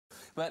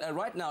But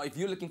right now, if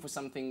you're looking for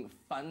something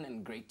fun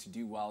and great to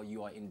do while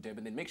you are in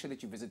Durban, then make sure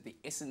that you visit the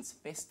Essence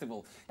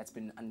Festival that's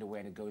been underway,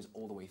 and it goes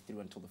all the way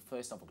through until the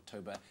 1st of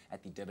October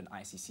at the Durban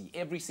ICC.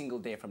 Every single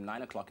day from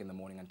 9 o'clock in the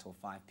morning until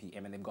 5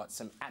 p.m. And they've got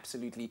some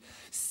absolutely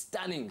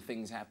stunning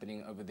things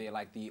happening over there,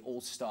 like the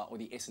All-Star or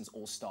the Essence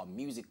All-Star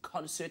Music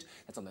Concert.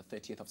 That's on the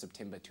 30th of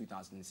September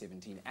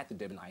 2017 at the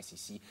Durban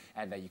ICC.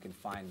 And you can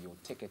find your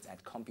tickets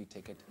at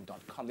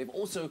computicket.com. They've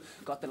also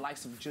got the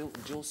likes of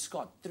Jill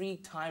Scott,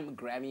 3-time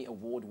Grammy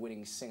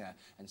Award-winning singer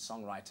and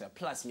songwriter.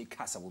 Plus,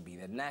 Mikasa will be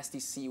there, Nasty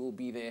C will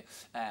be there,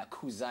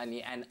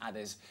 Kuzani and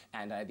others.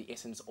 And the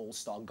Essence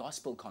All-Star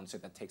Gospel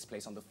Concert that takes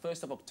place on the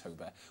 1st of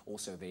October,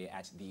 also there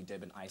at the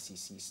Durban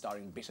ICC,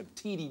 starring Bishop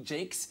T.D.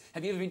 Jakes.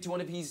 Have you ever been to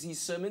one of his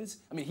sermons?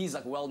 I mean, he's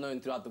like well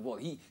known throughout the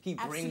world. He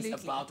brings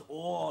about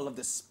all of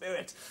the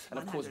spirit. And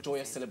of course, 100%.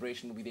 Joyous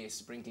Celebration will be there,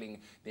 sprinkling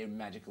their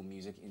magical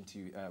music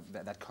into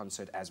that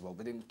concert as well.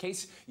 But in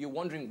case you're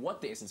wondering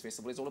what the Essence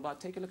Festival is all about,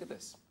 take a look at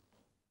this.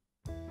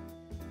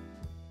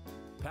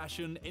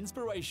 Passion,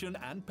 inspiration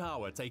and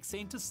power take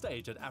centre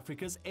stage at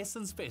Africa's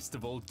Essence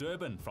Festival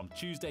Durban from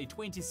Tuesday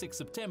 26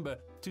 September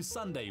to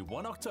Sunday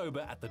 1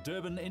 October at the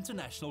Durban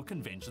International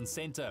Convention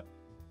Centre.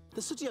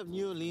 The city of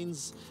New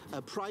Orleans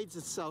prides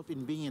itself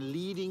in being a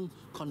leading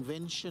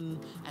convention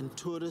and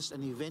tourist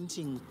and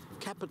eventing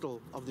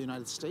capital of the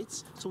United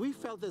States. So we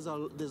felt there's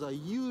a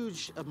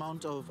huge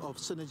amount of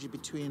synergy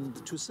between the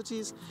two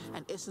cities,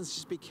 and Essence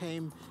just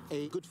became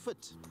a good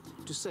fit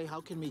to say how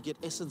can we get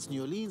Essence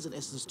New Orleans and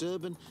Essence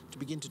Durban to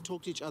begin to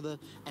talk to each other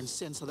and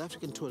send South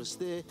African tourists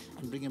there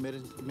and bring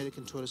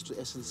American tourists to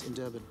Essence in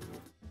Durban.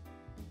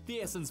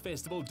 The Essence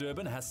Festival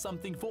Durban has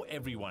something for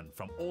everyone,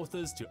 from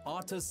authors to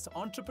artists,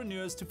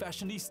 entrepreneurs to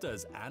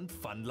fashionistas and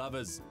fun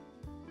lovers.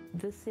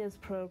 This year's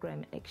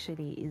program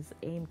actually is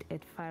aimed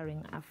at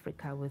firing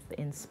Africa with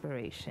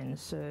inspiration.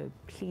 So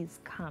please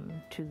come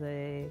to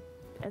the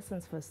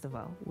Essence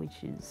Festival,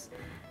 which is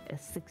a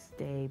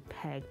 6-day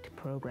packed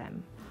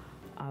program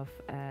of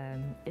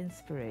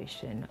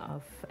inspiration,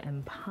 of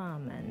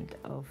empowerment,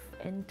 of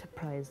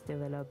enterprise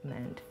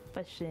development,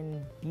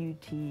 fashion,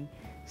 beauty,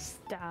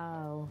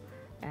 style,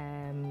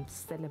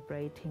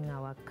 celebrating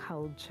our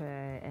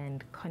culture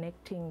and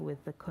connecting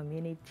with the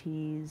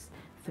communities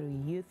through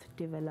youth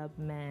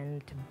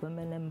development,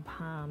 women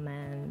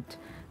empowerment,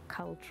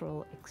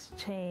 cultural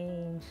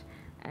exchange,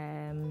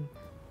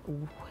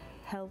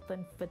 health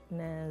and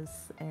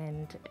fitness,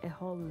 and a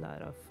whole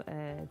lot of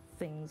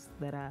things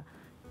that are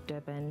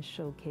Durban,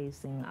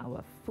 showcasing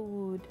our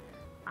food,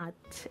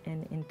 art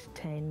and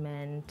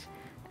entertainment.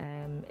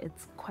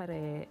 It's quite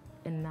a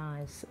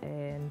nice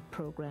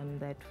program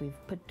that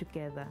we've put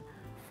together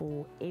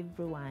for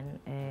everyone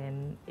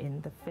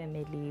in the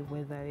family,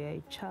 whether you're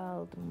a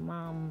child,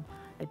 mom,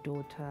 a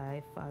daughter,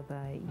 a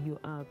father. You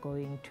are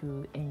going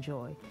to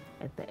enjoy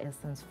at the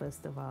Essence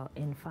Festival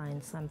and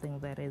find something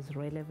that is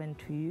relevant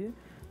to you,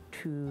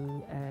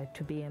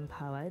 to be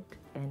empowered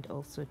and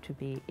also to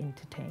be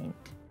entertained.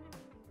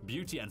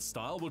 Beauty and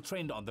style will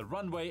trend on the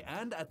runway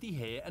and at the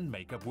hair and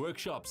makeup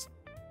workshops.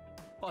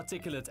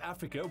 Articulate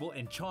Africa will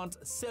enchant,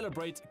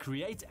 celebrate,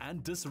 create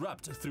and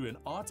disrupt through an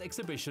art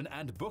exhibition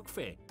and book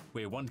fair,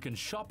 where one can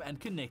shop and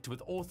connect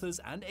with authors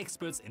and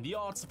experts in the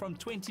arts from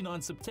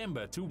 29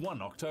 September to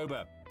 1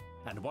 October.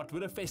 And what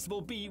would a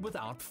festival be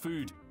without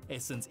food?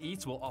 Essence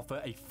Eats will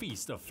offer a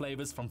feast of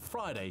flavors from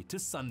Friday to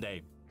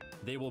Sunday.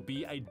 There will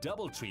be a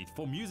double treat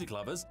for music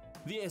lovers.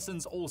 The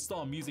Essence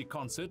All-Star Music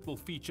Concert will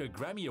feature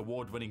Grammy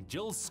Award-winning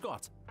Jill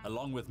Scott,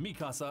 along with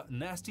Mikasa,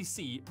 Nasty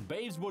C,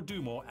 Babes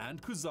Wodumo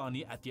and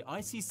Kuzani at the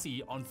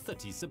ICC on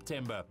 30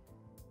 September.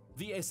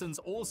 The Essence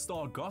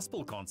All-Star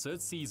Gospel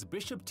Concert sees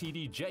Bishop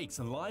T.D. Jakes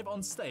live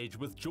on stage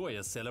with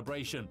Joyous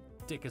Celebration.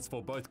 Tickets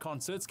for both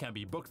concerts can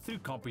be booked through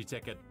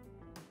CompuTicket.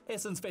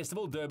 Essence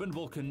Festival Durban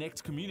will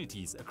connect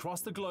communities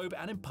across the globe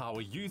and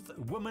empower youth,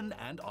 women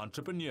and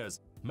entrepreneurs.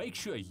 Make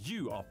sure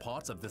you are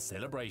part of the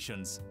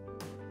celebrations.